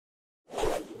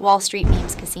Wall Street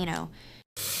Memes Casino,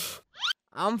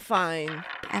 I'm fine.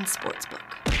 and Sportsbook.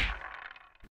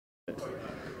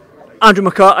 Andrew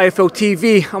McCART, IFL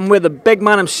TV. I'm with the big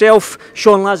man himself,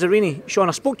 Sean Lazzerini. Sean,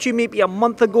 I spoke to you maybe a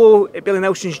month ago at Billy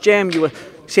Nelson's gym. You were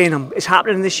saying it's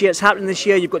happening this year, it's happening this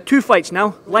year. You've got 2 fights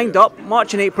now, lined up,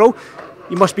 March and April.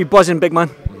 You must be buzzing, big man.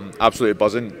 Absolutely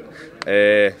buzzing.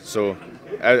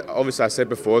 Obviously I said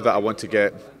before that I want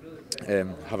to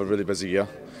have a really busy year.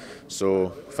 So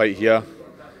fight here,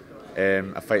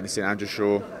 a fight in the St Andrews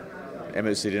show,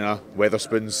 Emirates Arena,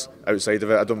 Weatherspoons, outside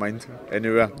of it, I don't mind,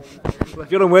 anywhere. Well,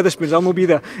 if you're on Weatherspoons, I'll be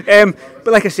there.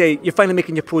 But like I say, you're finally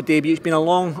making your pro debut. It's been a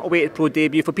long-awaited pro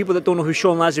debut. For people that don't know who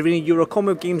Sean Lazzerini, you were a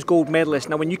Commonwealth Games gold medalist.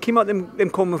 Now, when you came out them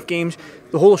Commonwealth Games,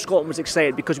 the whole of Scotland was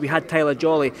excited because we had Tyler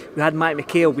Jolly, we had Mike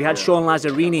McHale, we had Sean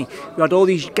Lazzerini, we had all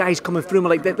these guys coming through. And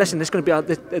we're like, listen, this is going to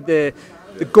be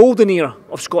the golden era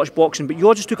of Scottish boxing. But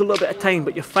yours just took a little bit of time,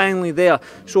 but you're finally there.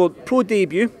 So, pro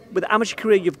debut, with the amateur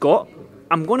career you've got,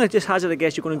 I'm going to just hazard a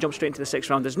guess you're going to jump straight into the 6th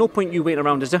round. There's no point you waiting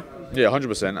around, is there? Yeah,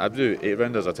 100%. I do 8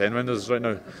 rounders or 10 rounders right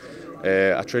now.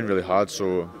 I train really hard,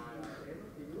 so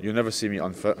you'll never see me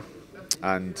unfit.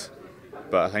 But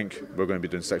I think we're going to be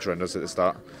doing 6 rounders at the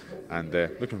start, and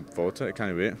looking forward to it. I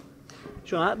can't wait.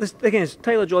 Sure. Again,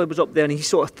 Tyler Jolly was up there and he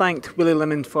sort of thanked Willie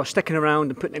Lemon for sticking around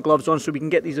and putting the gloves on so we can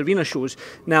get these arena shows.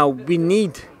 Now, we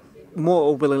need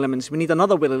more Willie Lemons. We need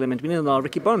another Willie Lemons. We need another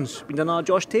Ricky Burns. We need another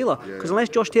Josh Taylor. Because unless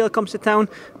Josh Taylor comes to town,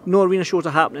 no arena shows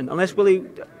are happening. Unless Willie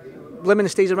Lemon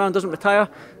stays around, doesn't retire,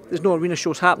 there's no arena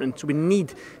shows happening. So we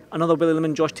need another Willie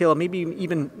Lemon, Josh Taylor. Maybe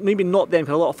not them,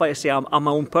 because a lot of fighters say I'm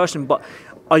my own person. But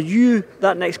are you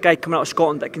that next guy coming out of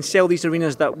Scotland that can sell these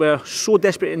arenas that we're so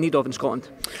desperate in need of in Scotland?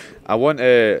 I want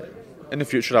in the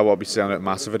future I want to be selling out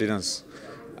massive arenas.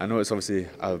 I know it's obviously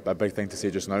a big thing to say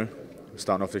just now,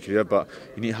 starting off the career, but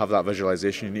you need to have that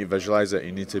visualization. You need to visualize it.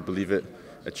 You need to believe it,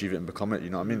 achieve it, and become it. You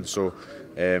know what I mean? So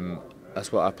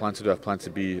that's what I plan to do. I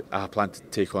plan to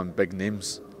take on big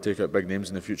names, take out big names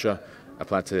in the future. I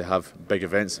plan to have big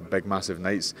events, big massive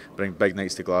nights, bring big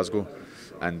nights to Glasgow,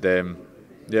 and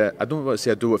yeah, I don't want to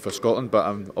say I do it for Scotland, but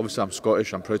obviously I'm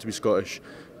Scottish. I'm proud to be Scottish,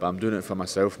 but I'm doing it for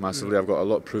myself massively. I've got a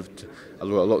lot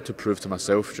to prove to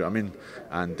myself. Do you know what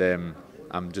I mean?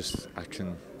 And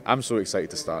I'm so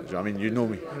excited to start. Do you know what I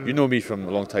mean? You know me from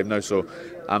a long time now, so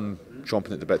I'm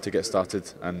chomping at the bit to get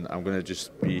started, and I'm going to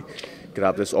just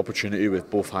grab this opportunity with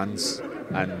both hands,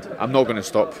 and I'm not going to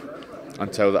stop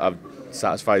until that I'm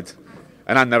satisfied,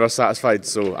 and I'm never satisfied,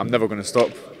 so I'm never going to stop.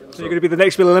 So you're going to be the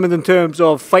next Willie Lemon in terms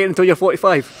of fighting until you're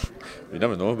 45? You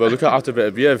never know, but look at after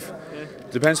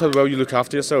Beterbiev. Depends how well you look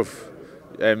after yourself.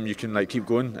 You can keep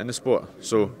going in the sport.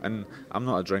 So, and I'm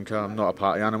not a drinker, I'm not a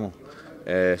party animal,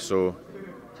 so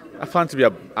I plan to be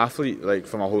an athlete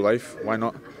for my whole life. Why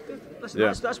not?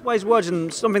 Listen, that's wise words,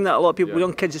 and something that a lot of people,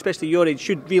 young kids, especially your age,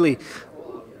 should really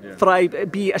thrive,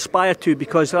 aspire to,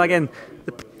 because again,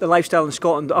 the lifestyle in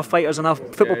Scotland, our fighters and our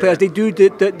football players, they do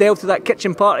delve to that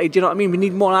kitchen party. Do you know what I mean? We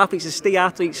need more athletes to stay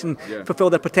athletes and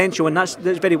fulfil their potential, and that's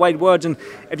very wide words. And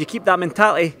if you keep that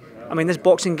mentality, I mean, this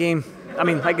boxing game, I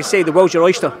mean, like I say, the world's your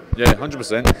oyster. Yeah,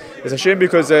 100%. It's a shame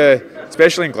because,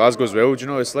 especially in Glasgow as well, do you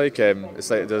know, it's like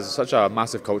there's such a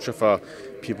massive culture for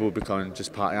people becoming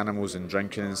just party animals and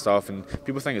drinking and stuff, and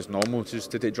people think it's normal to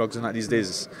take drugs and that these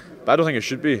days. But I don't think it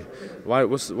should be. Why?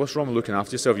 What's wrong with looking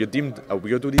after yourself? You're deemed a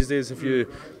weirdo these days if you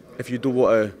don't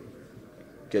want to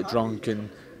get drunk and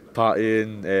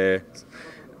partying,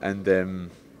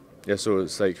 yeah. So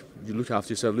it's like you look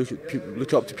after yourself.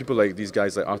 Look up to people like these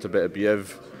guys, like Artur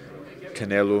Beterbiev,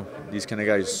 Canelo, these kind of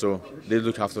guys, so they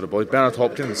look after the body. Bernard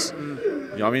Hopkins, you know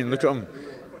what I mean? Look at him,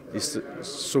 he's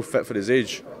so fit for his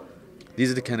age. These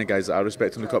are the kind of guys that I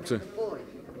respect and look up to.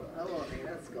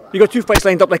 You got 2 fights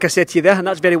lined up, like I said to you there, and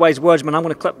that's very wise words, man. I'm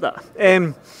going to clip that.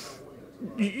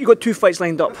 You got 2 fights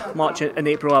lined up, March and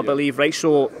April, I believe, right?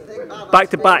 So back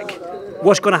to back,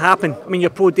 what's going to happen? I mean,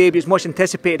 your pro debut is much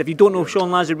anticipated. If you don't know Sean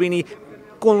Lazzerini,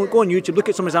 go on YouTube, look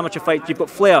at some of his amateur fights. You've got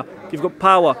flair, you've got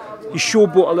power, you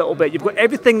showboat a little bit. You've got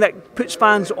everything that puts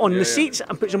fans on the seats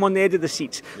and puts them on the edge of the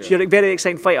seats. So you're a very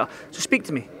exciting fighter. So speak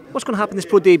to me. What's going to happen in this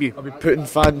pro debut? I'll be putting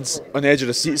fans on the edge of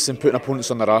the seats and putting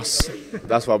opponents on their ass.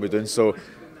 That's what I'll be doing. So,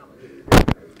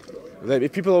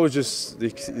 people always just they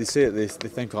say it, they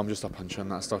think I'm just a puncher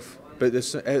and that stuff. But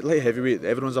this light heavyweight,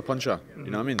 everyone's a puncher.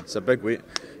 You know what I mean? It's a big weight,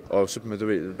 or super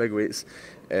middleweight, the big weights.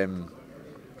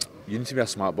 You need to be a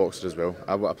smart boxer as well.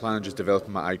 I plan on just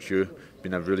developing my IQ,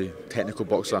 being a really technical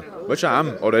boxer, which I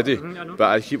am already. But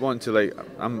I keep wanting to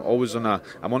I'm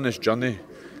on this journey.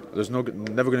 There's never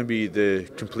going to be the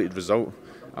completed result.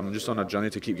 I'm just on a journey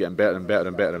to keep getting better and better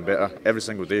and better and better every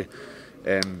single day.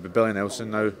 With Billy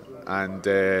Nelson now, and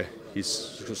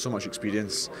He's got so much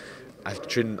experience. I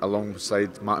train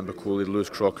alongside Martin Bacoli, Lewis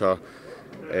Crocker,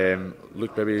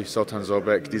 Luke Bibby, Sultan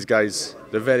Zobek. These guys,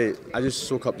 I just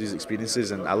soak up these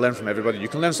experiences and I learn from everybody. You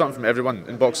can learn something from everyone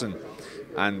in boxing,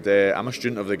 and I'm a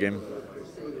student of the game.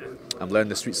 I'm learning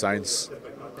the sweet science,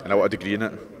 and I want a degree in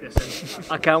it.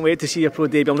 I can't wait to see your pro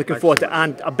debut. I'm looking forward to it,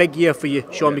 and a big year for you,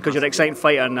 Sean, because you're an exciting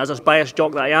fighter, and as a biased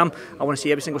jock that I am, I want to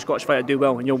see every single Scottish fighter do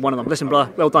well, and you're one of them. Listen,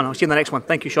 brother, well done. I'll see you in the next one.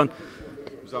 Thank you, Sean.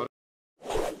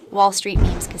 Wall Street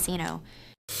Memes Casino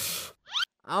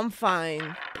I'm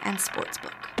fine. and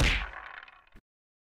Sportsbook.